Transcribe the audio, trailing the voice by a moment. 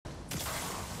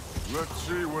Let's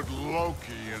see what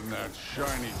Loki and that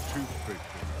shiny toothpick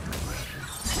can do.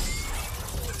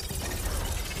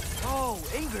 Oh,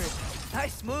 Ingrid,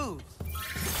 nice moves.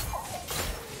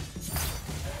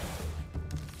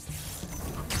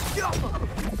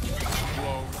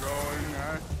 Slow going,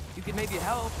 huh? You could maybe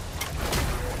help.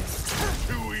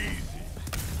 Too easy.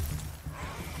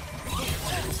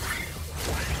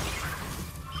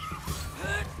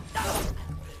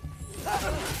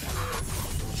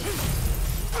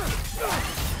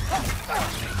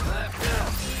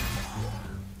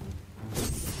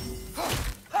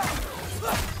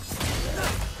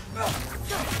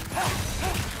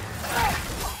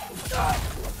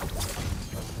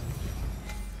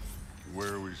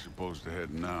 Where are we supposed to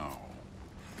head now?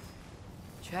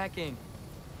 Checking.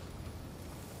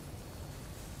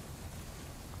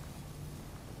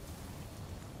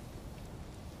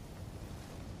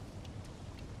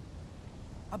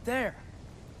 Up there.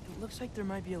 It looks like there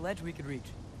might be a ledge we could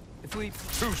reach. If we...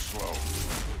 Too slow.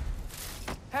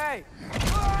 Hey!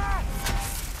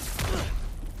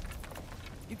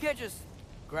 You can't just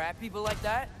grab people like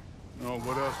that. No,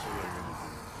 what else are they gonna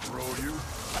do? Throw you?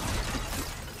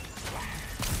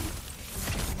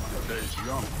 Stay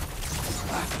young.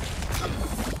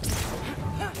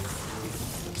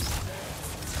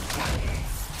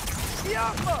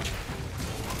 Yappa!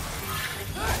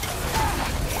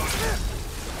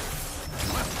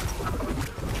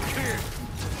 Kid!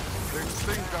 There's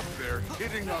things up there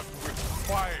hitting us with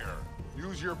fire.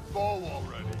 Use your bow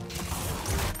already.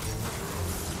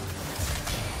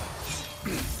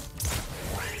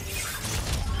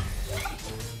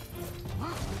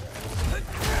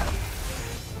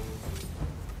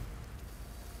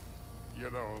 You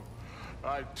know,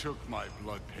 I took my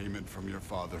blood payment from your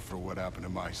father for what happened to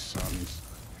my sons,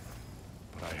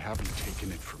 but I haven't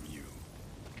taken it from you.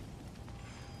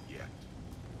 Yet.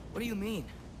 What do you mean?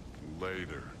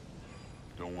 Later.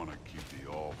 Don't want to keep the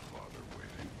All-Father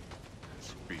waiting.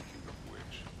 Speaking of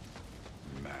which,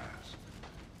 mask.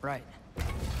 Right.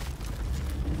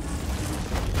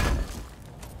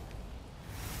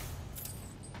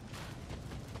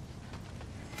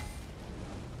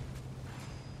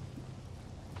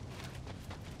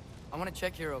 I want to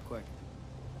check here real quick.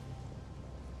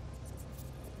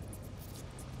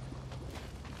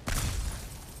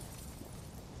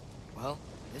 Well,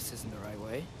 this isn't the right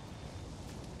way.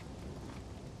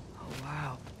 Oh,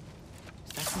 wow.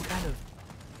 Is that some kind of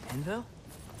anvil?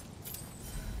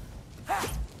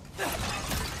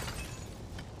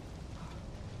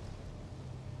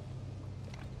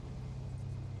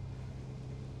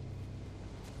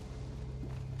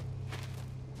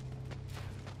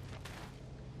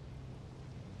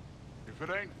 If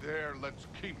it ain't there, let's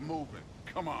keep moving.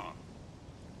 Come on.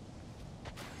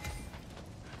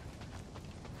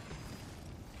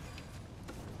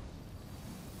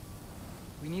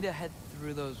 We need to head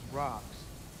through those rocks.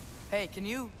 Hey, can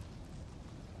you...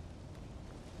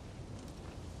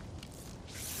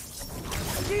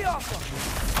 Yeah,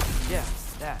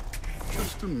 that.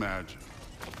 Just imagine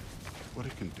what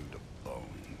it can do to bone.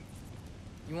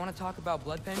 You want to talk about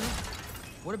blood payment?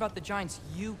 What about the giants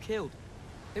you killed?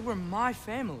 They were my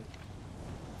family.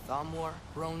 Thamor,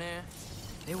 Bronir,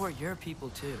 they were your people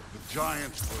too. The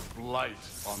giants were blight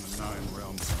on the 9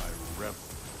 realms, and I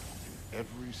reveled in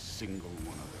every single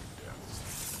one of their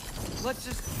deaths. Let's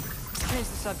just change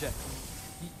the subject.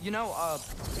 You know,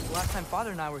 the last time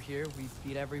Father and I were here, we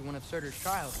beat every one of Surtur's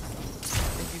trials.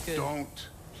 Think you could... Don't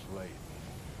play.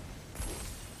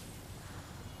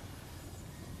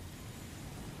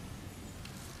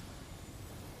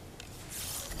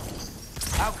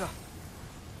 Alka!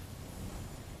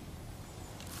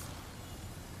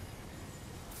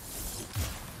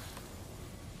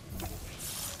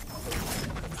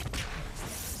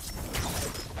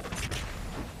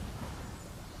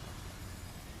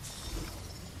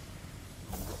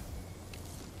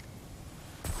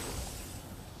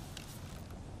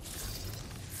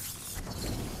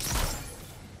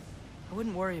 I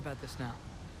wouldn't worry about this now.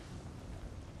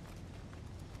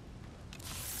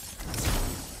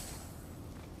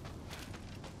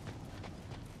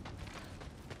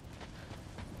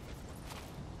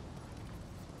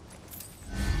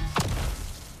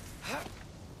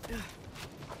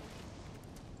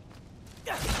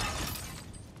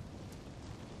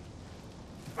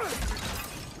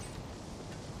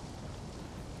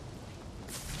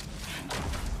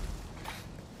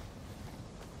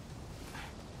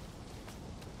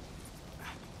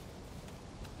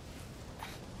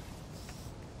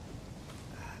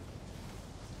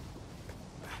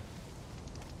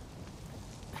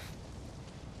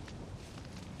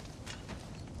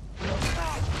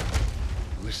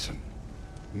 Listen.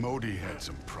 Modi had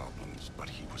some problems, but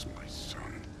he was my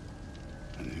son.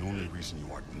 And the only reason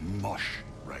you aren't mush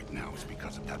right now is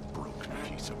because of that broken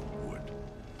piece of wood.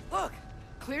 Look!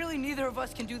 Clearly neither of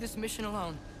us can do this mission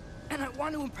alone. And I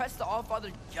want to impress the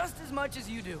Allfather just as much as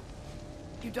you do.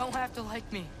 You don't have to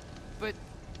like me, but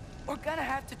we're gonna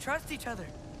have to trust each other.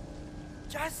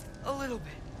 Just a little bit.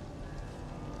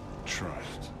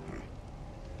 Trust.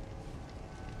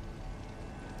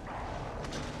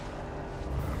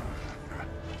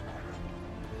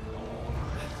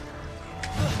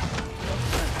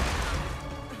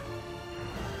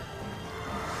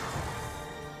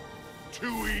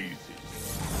 Too easy.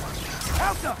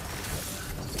 Alta!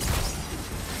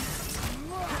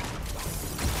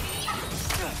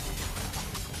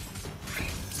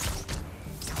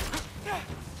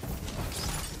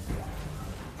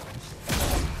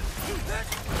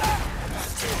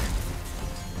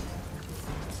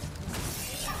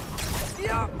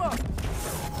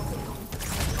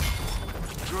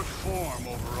 Good form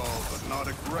overall, but not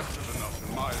aggressive enough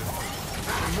in my opinion.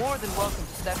 You're more than welcome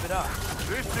to step it up.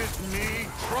 This is me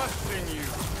trusting you.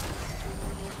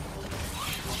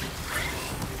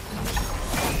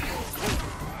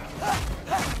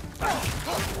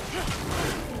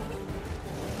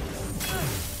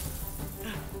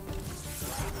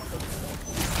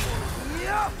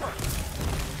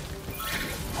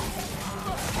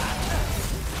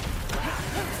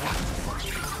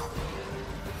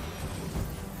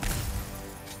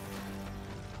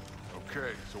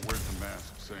 Okay, so where's the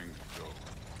mask saying to go?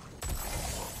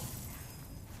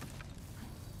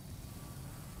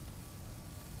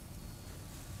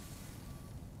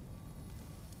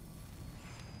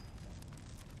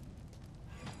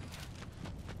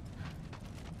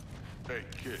 Hey,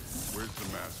 kid, where's the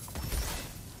mask?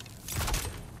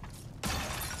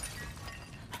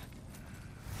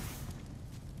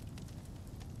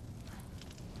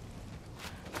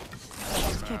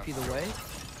 This can't be the way.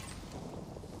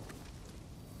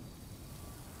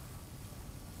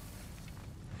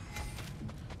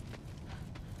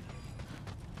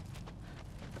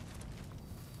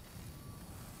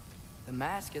 The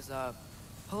mask is,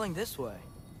 pulling this way.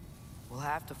 We'll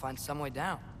have to find some way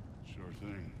down. Sure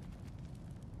thing.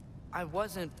 I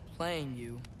wasn't playing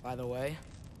you, by the way.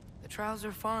 The trials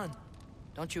are fun.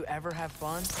 Don't you ever have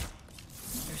fun?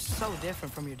 You're so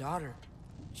different from your daughter.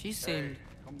 She seemed... Hey,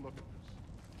 come look at this.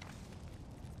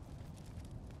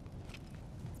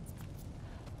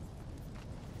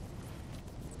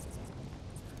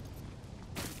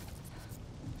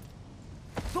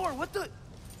 Thor, what the...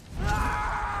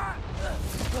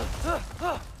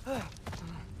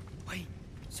 Wait,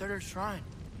 Surtur's shrine.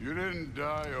 You didn't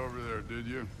die over there, did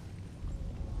you?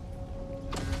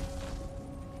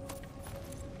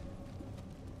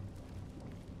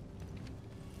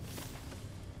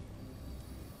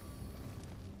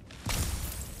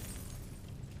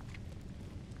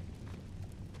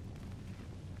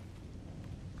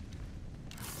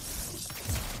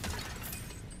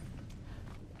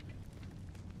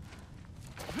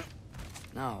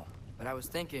 No, but I was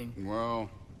thinking... Well,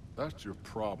 that's your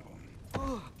problem.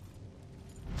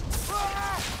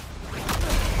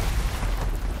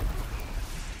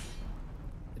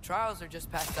 The trials are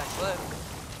just past that cliff.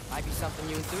 Might be something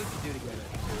you and Thud could do together.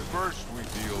 First we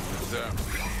deal with them.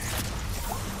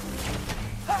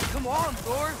 Ah, come on,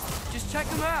 Thor! Just check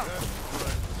them out!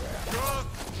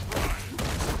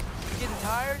 You getting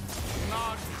tired?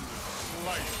 Not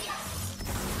slightly.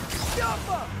 Jump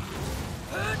up!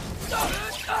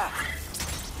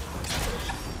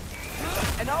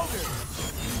 An ogre!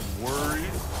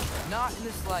 Worried? Not in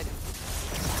the slightest.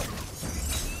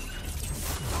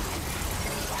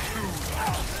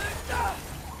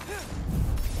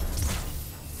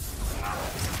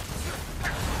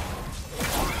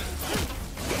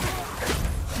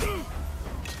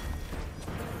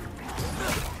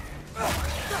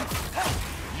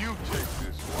 You take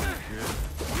this one, kid.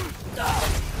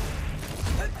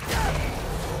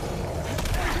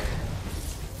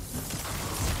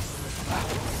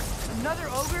 Another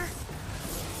ogre?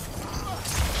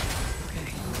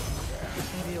 Okay.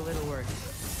 Maybe a little work.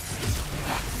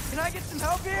 Can I get some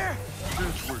help here?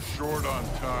 Since we're short on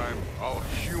time, I'll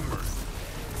humor it.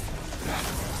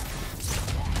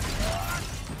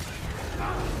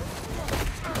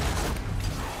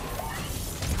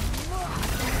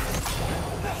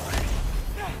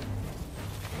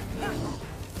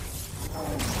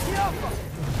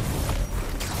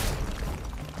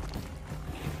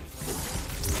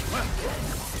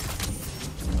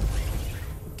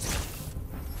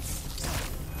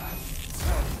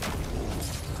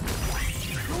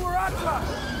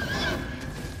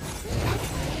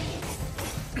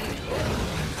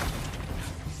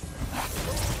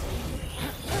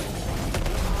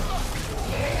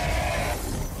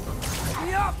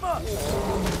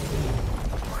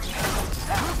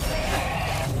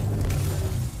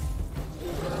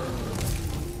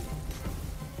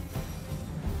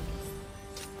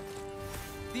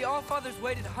 The Allfather's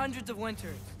waited hundreds of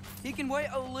winters. He can wait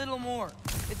a little more.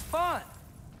 It's fun.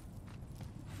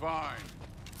 Fine.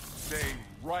 Stay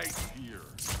right here.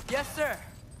 Yes, sir.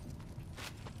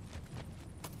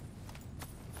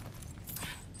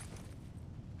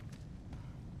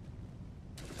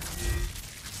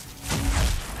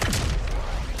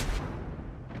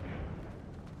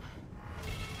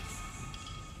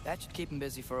 That should keep him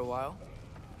busy for a while.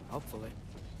 Hopefully.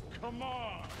 Come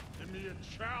on, give me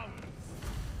a challenge.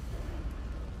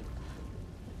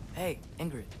 Hey,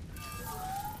 Ingrid.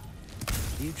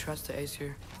 Do you trust the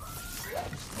Aesir?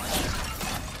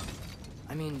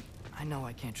 I mean, I know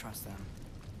I can't trust them.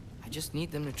 I just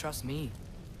need them to trust me.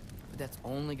 But that's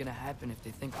only gonna happen if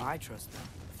they think I trust them.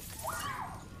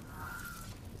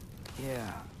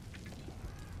 Yeah.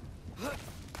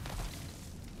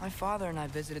 My father and I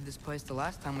visited this place the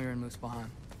last time we were in Muspelheim.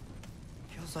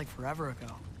 Feels like forever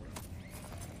ago.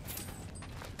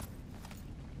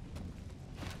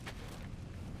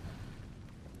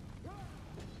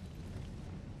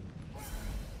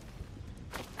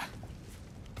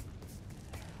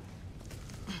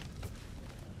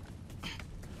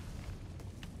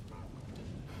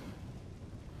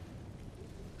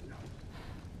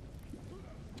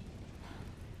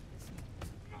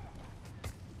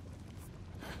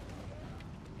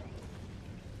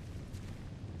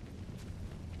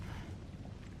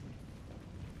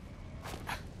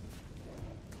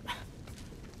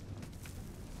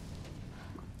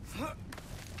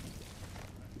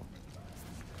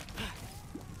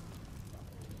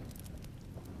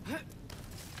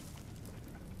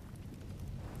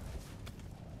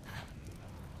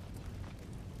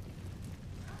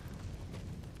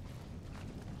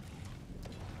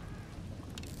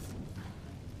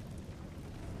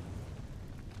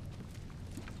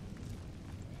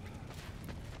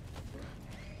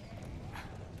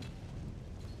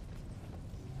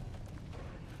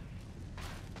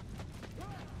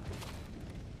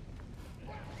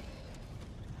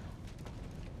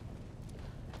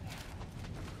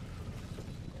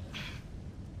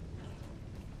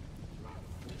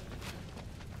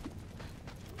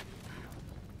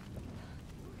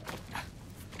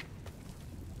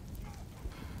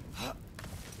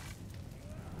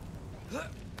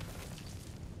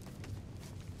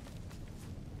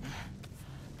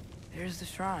 Here's the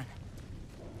shrine.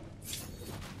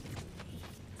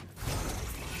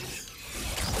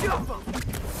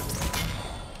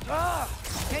 Ah!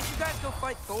 Can't you guys go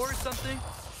fight Thor or something?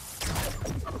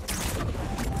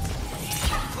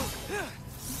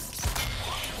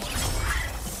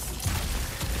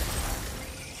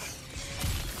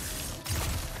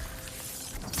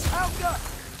 Oh, God!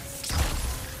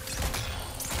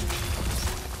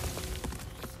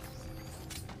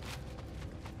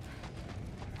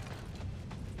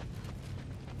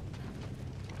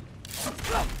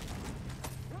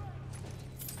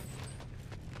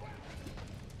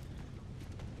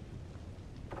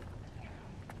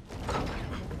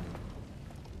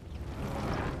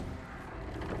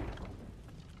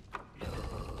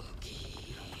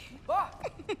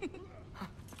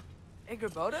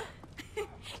 Boda?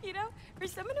 You know, for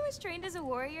someone who is trained as a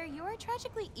warrior, you are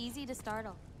tragically easy to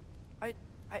startle.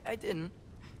 I didn't.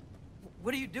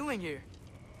 What are you doing here?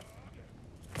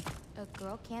 A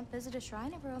girl can't visit a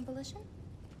shrine of her own volition?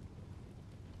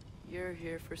 You're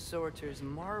here for Sorter's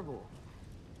marble.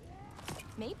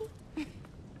 Maybe.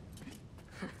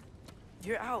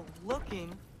 You're out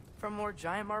looking for more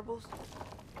giant marbles?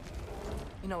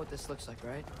 You know what this looks like,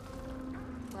 right?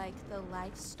 Like the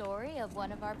life story of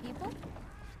one of our people?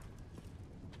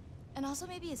 And also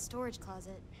maybe a storage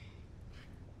closet.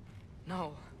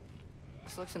 No.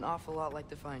 This looks an awful lot like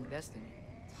Defying Destiny.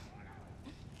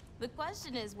 The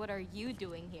question is, what are you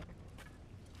doing here?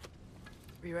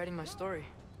 Rewriting my story.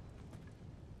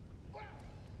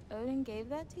 Odin gave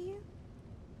that to you?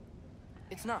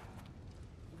 It's not.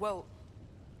 Well,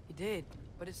 he did,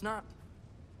 but it's not.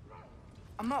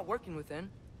 I'm not working with him.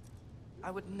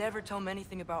 I would never tell him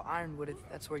anything about Ironwood if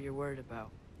that's what you're worried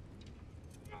about.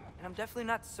 And I'm definitely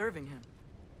not serving him.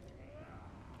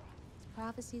 It's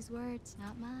prophecy's words,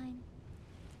 not mine.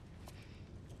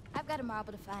 I've got a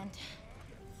marble to find.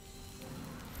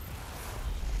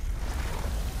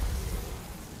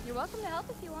 You're welcome to help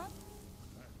if you want.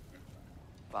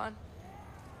 Fine.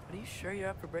 But are you sure you're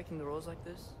up for breaking the rules like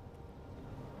this?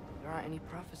 There aren't any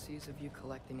prophecies of you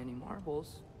collecting any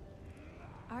marbles.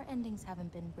 Our endings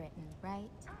haven't been written, right?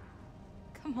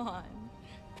 Come on,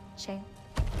 champ.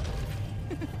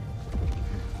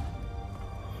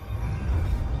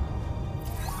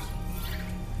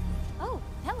 Oh,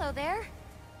 hello there.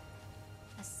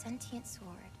 A sentient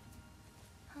sword.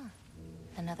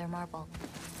 Another marble.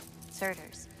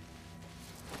 Surtur's.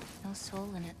 No soul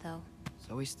in it, though.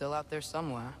 So he's still out there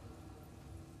somewhere.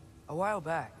 A while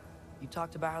back, you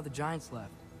talked about how the giants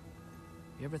left.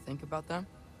 You ever think about them?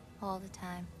 All the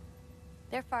time.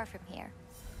 They're far from here.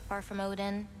 Far from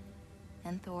Odin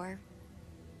and Thor.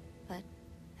 But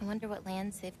I wonder what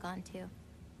lands they've gone to.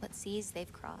 What seas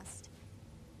they've crossed.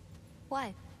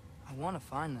 Why? I want to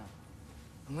find them.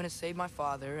 I'm gonna save my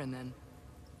father, and then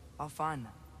I'll find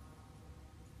them.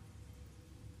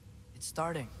 It's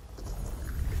starting.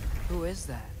 Who is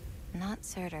that? Not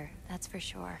Surtur, that's for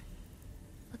sure.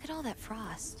 Look at all that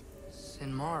frost.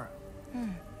 Sinmara.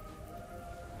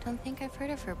 Don't think I've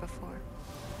heard of her before.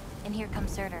 And here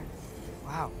comes Surtur.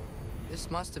 Wow.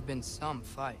 This must have been some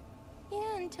fight.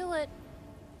 Yeah, until it...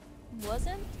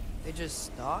 wasn't? They just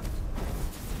stopped?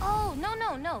 Oh,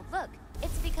 no. Look,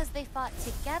 it's because they fought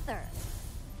together.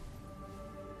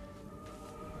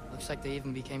 Looks like they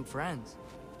even became friends.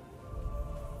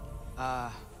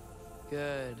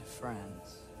 Good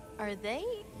friends. Are they?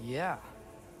 Yeah,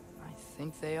 I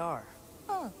think they are.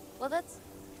 Oh, well that's...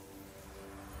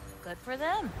 good for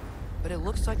them. But it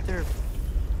looks like their,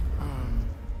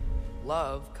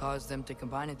 love caused them to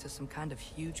combine into some kind of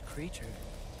huge creature.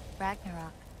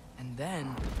 Ragnarok. And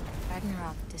then...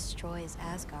 Ragnarok destroys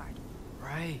Asgard.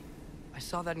 Right. I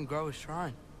saw that in Groa's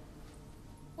shrine.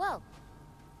 Well,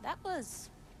 that was...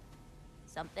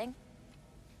 something.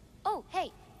 Oh,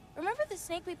 hey, remember the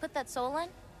snake we put that soul in?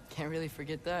 Can't really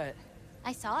forget that.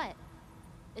 I saw it.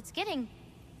 It's getting...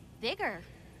 bigger.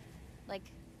 Like,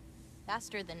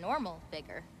 faster than normal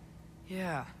bigger.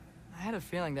 Yeah, I had a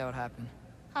feeling that would happen.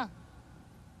 Huh.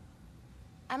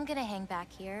 I'm gonna hang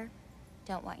back here.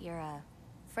 Don't want your,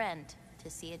 friend to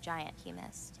see a giant he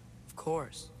missed. Of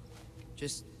course.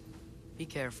 Just be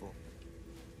careful.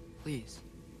 Please.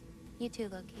 You too,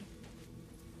 Loki.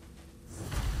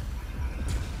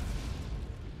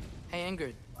 Hey,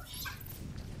 Ingrid.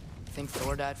 Think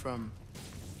Thor died from...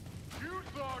 You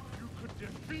thought you could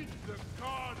defeat the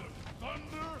god of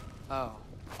thunder? Oh.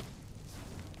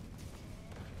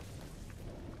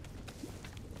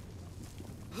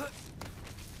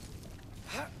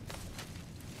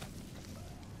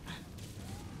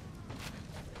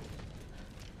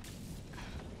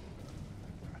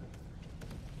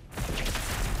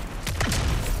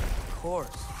 Of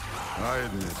course. I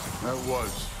admit, that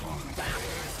was fun.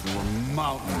 There were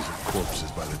mountains of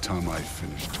corpses by the time I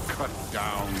finished, cut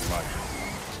down like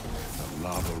the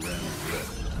lava ran red.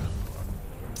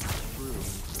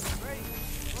 Great.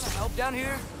 Want help down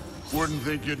here? Wouldn't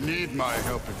think you'd need my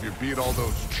help if you beat all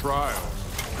those trials.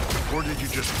 Or did you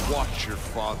just watch your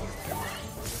father do it?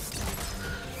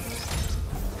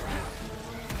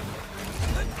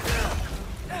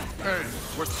 Hey,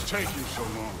 what's taking so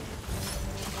long?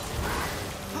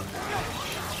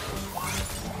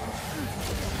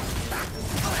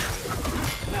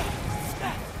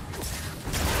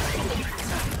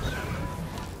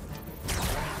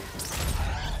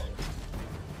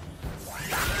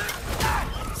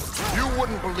 You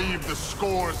wouldn't believe the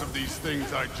scores of these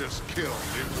things I just killed.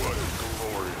 It was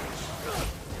glorious.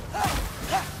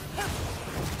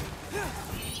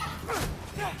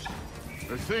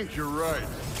 I think you're right.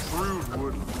 Brood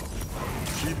wouldn't.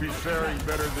 She'd be faring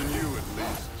better than you, at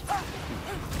least.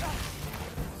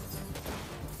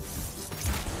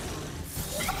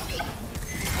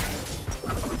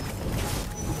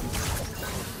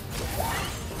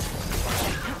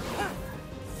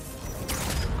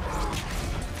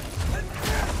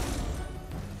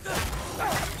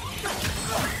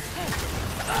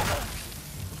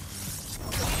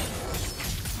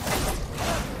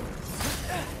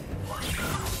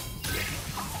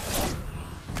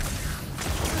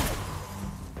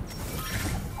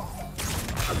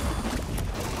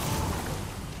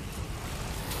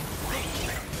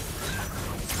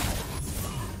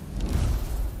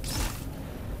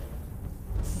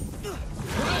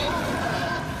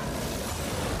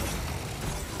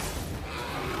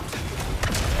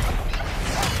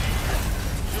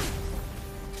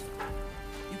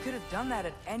 Done that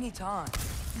at any time.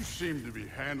 You seem to be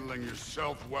handling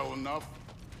yourself well enough.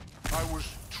 I was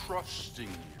trusting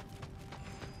you.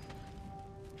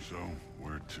 So,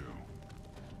 where to?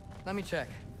 Let me check.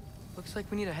 Looks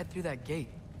like we need to head through that gate.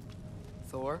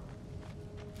 Thor?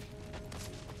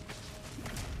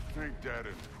 Ain't that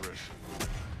impressive?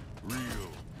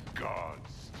 Real god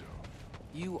stuff.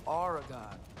 You are a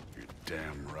god. You're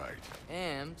damn right.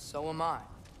 And so am I.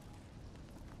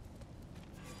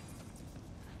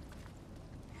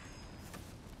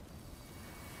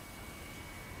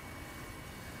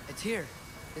 It's here.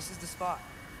 This is the spot.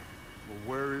 Well,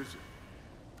 where is it?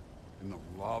 In the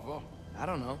lava? I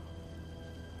don't know.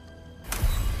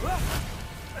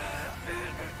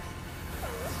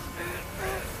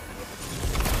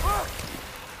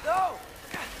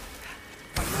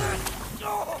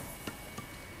 No!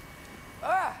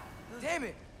 Ah! Damn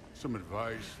it! Some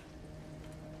advice.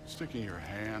 Sticking your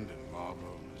hand in lava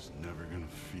is never gonna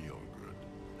feel good.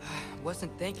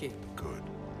 Wasn't thinking. Good.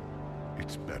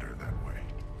 It's better that way.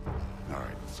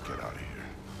 Alright, let's get out of here.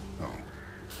 Oh.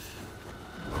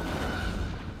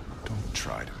 Don't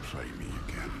try to play me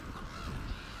again.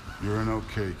 You're an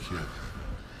okay kid.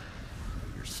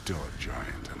 You're still a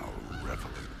giant, and I'll revel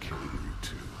in killing you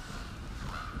too.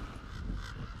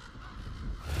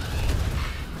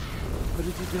 What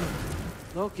did you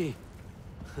do? Loki.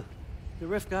 The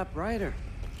rift got brighter.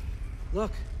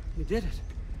 Look, you did it.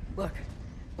 Look,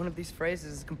 one of these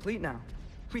phrases is complete now.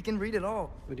 We can read it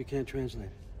all. But you can't translate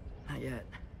it. Not yet.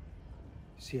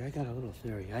 See, I got a little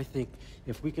theory. I think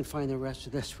if we can find the rest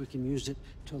of this, we can use it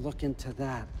to look into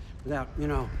that without, you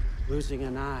know, losing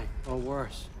an eye or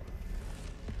worse.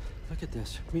 Look at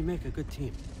this. We make a good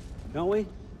team. Don't we?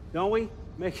 Don't we?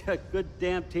 Make a good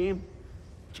damn team?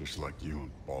 Just like you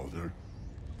and Baldur.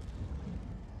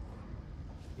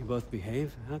 You both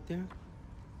behave out there?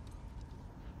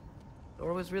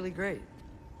 Thor was really great.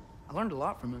 I learned a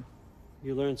lot from him.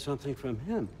 You learned something from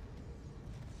him?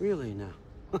 Really now?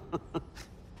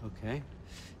 Okay.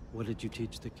 What did you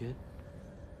teach the kid?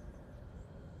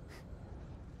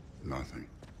 Nothing.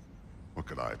 What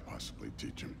could I possibly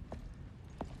teach him?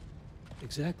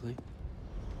 Exactly.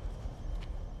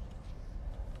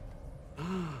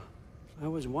 Ah, I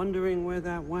was wondering where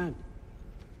that went.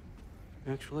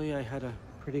 Actually, I had a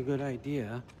pretty good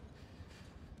idea.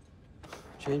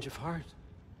 Change of heart.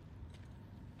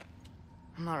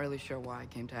 I'm not really sure why I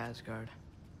came to Asgard.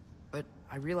 But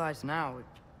I realize now it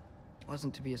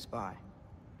wasn't to be a spy.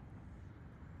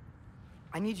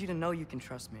 I need you to know you can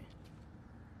trust me.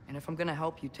 And if I'm gonna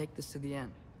help you take this to the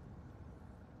end,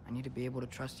 I need to be able to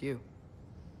trust you.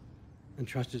 And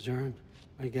trust is earned.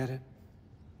 I get it.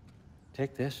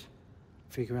 Take this,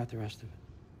 figure out the rest of it.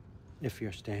 If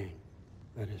you're staying,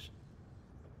 that is.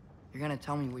 You're gonna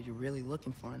tell me what you're really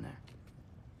looking for in there.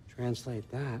 Translate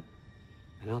that,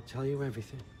 and I'll tell you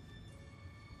everything.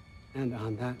 And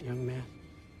on that, young man,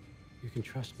 you can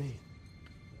trust me.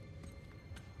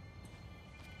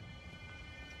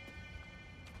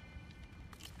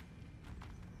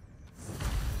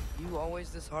 You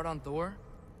always this hard on Thor?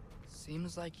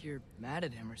 Seems like you're mad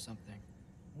at him or something.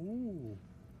 Ooh,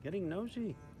 getting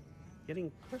nosy.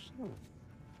 Getting personal.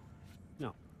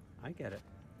 No, I get it.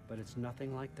 But it's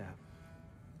nothing like that.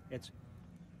 It's...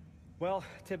 Well,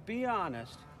 to be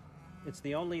honest, it's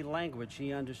the only language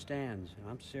he understands, and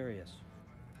I'm serious.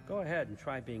 Go ahead and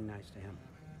try being nice to him.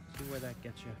 See where that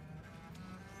gets you.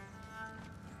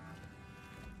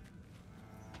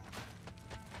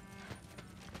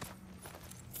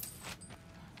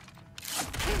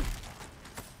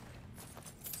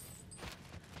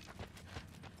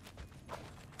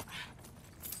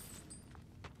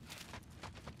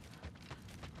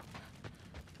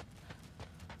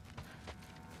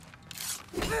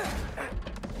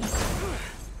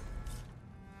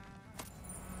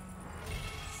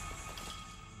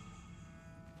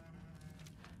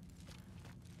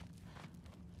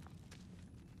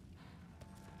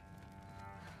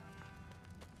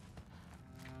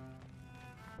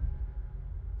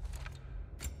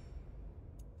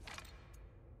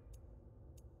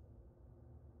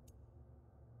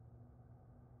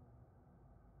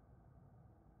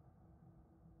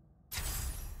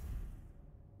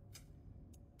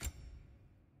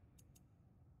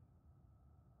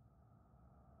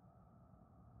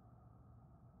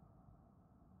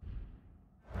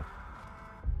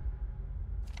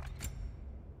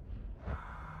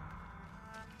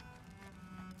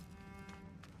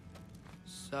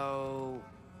 So,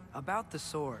 about the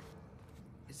sword.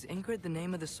 Is Ingrid the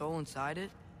name of the soul inside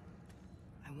it?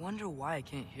 I wonder why I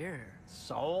can't hear her.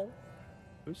 Soul?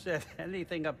 Who said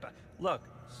anything about... Look,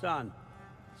 son,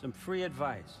 some free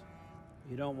advice.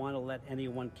 You don't want to let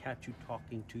anyone catch you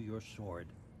talking to your sword,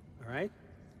 all right?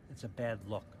 It's a bad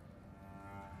look.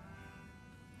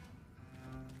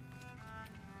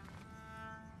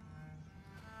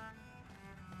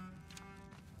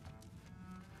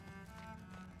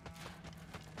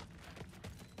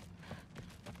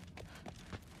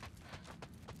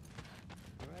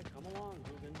 All right, come along,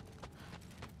 Ruben.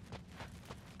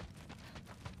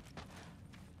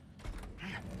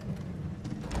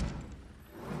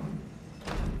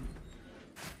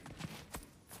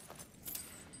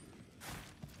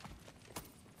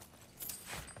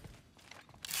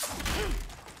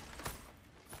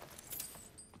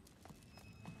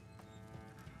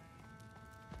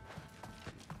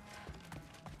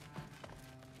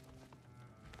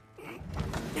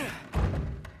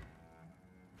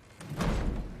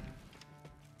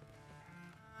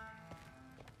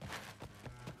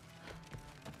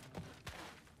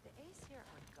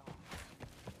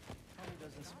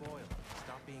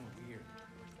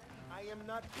 I'm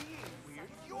not being weird.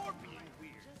 You're being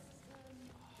weird.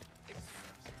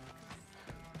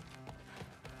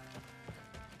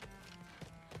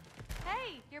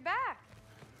 Hey, you're back.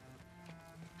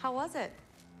 How was it?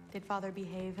 Did Father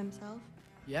behave himself?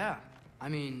 Yeah, I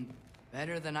mean,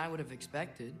 better than I would have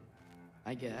expected,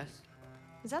 I guess.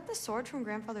 Is that the sword from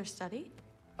Grandfather's study?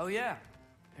 Oh yeah,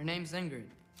 her name's Ingrid.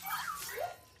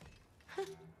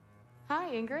 Hi,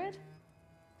 Ingrid.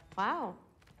 Wow,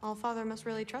 Allfather must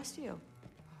really trust you.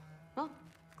 Well,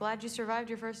 glad you survived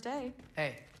your first day.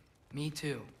 Hey, me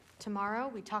too.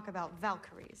 Tomorrow, we talk about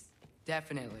Valkyries.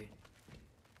 Definitely.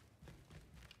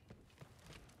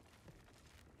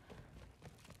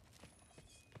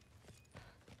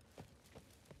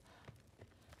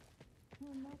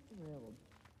 I'm not thrilled.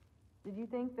 Did you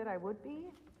think that I would be?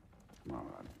 Well,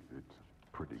 it's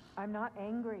pretty... I'm not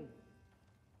angry.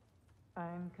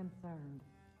 I'm concerned.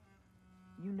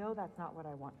 You know that's not what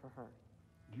I want for her.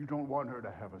 You don't want her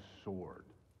to have a sword.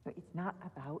 No, it's not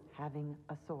about having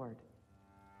a sword.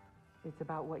 It's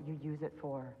about what you use it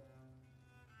for.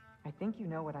 I think you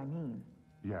know what I mean.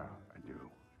 Yeah, I do.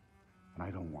 And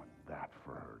I don't want that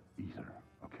for her either,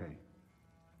 okay?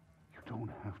 You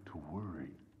don't have to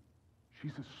worry.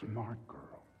 She's a smart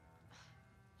girl.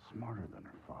 Smarter than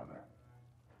her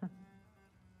father.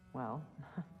 Well,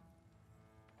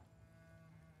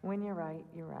 when you're right,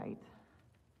 you're right.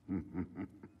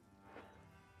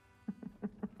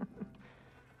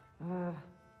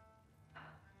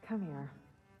 Come here.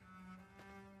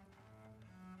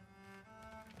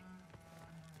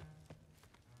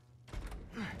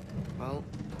 Well,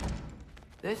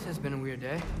 this has been a weird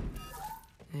day.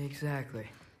 Exactly.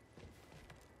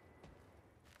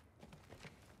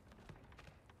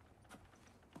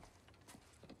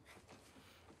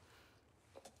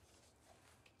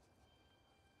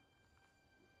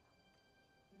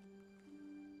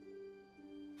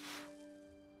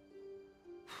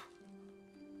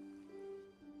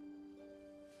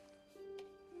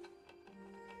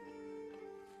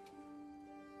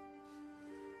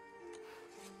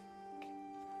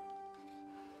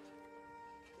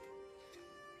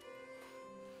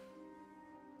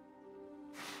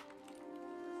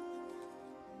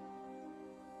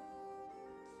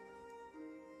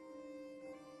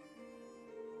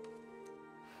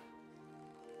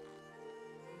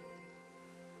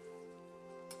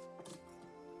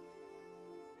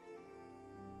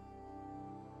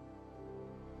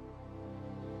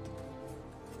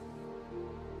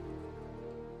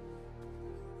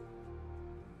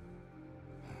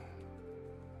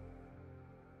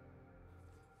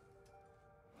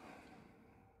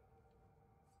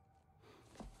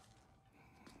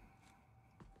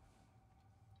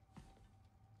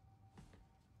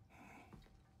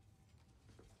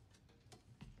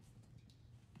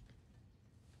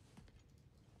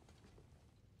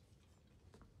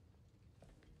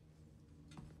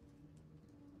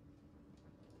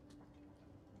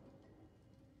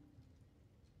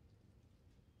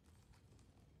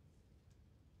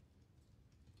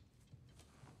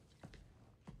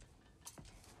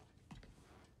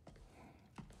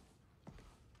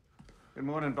 Good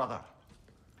morning, brother.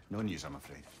 No news, I'm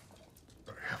afraid.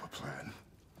 I have a plan.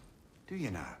 Do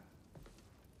you now?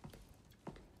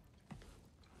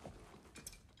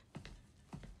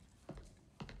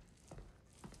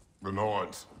 The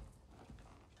Norns.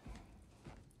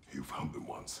 You found them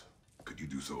once. Could you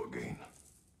do so again?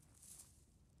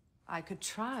 I could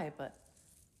try, but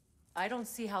I don't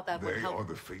see how that would They help. are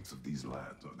the fates of these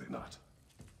lands, are they not?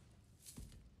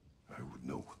 I would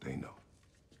know what they know,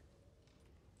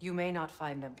 You may not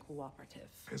find them cooperative.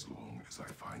 as long as I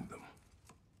find them.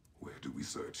 Where do we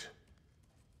search?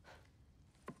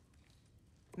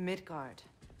 Midgard.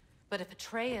 But if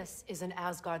Atreus is in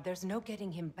Asgard, there's no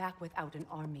getting him back without an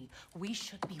army. We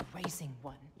should be raising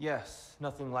one. Yes,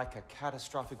 nothing like a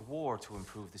catastrophic war to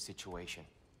improve the situation.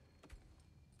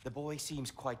 The boy seems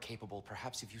quite capable,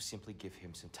 perhaps if you simply give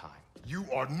him some time. You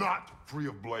are not free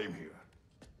of blame here.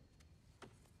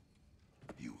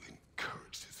 You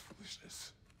encouraged his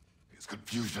foolishness, his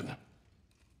confusion.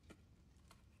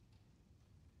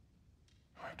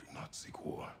 I do not seek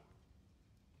war.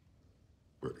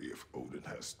 But if Odin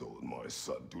has stolen my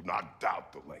son, do not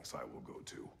doubt the lengths I will go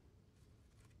to.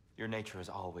 Your nature has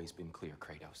always been clear,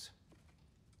 Kratos.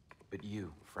 But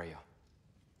you, Freya.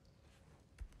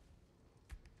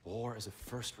 War is a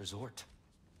first resort.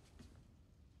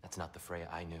 That's not the Freya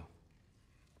I knew.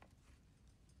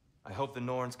 I hope the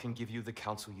Norns can give you the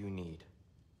counsel you need.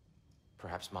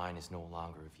 Perhaps mine is no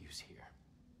longer of use here.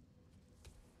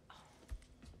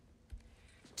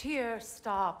 Tyr,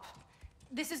 stop.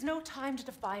 This is no time to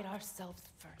divide ourselves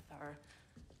further.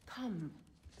 Come,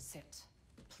 sit.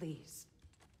 Please.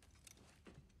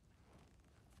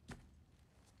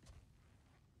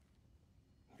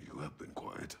 You have been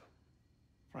quiet.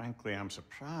 Frankly, I'm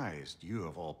surprised you,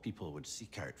 of all people, would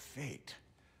seek out fate.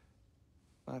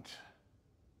 But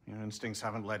your instincts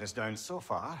haven't let us down so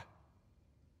far.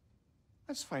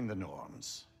 Let's find the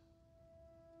norms.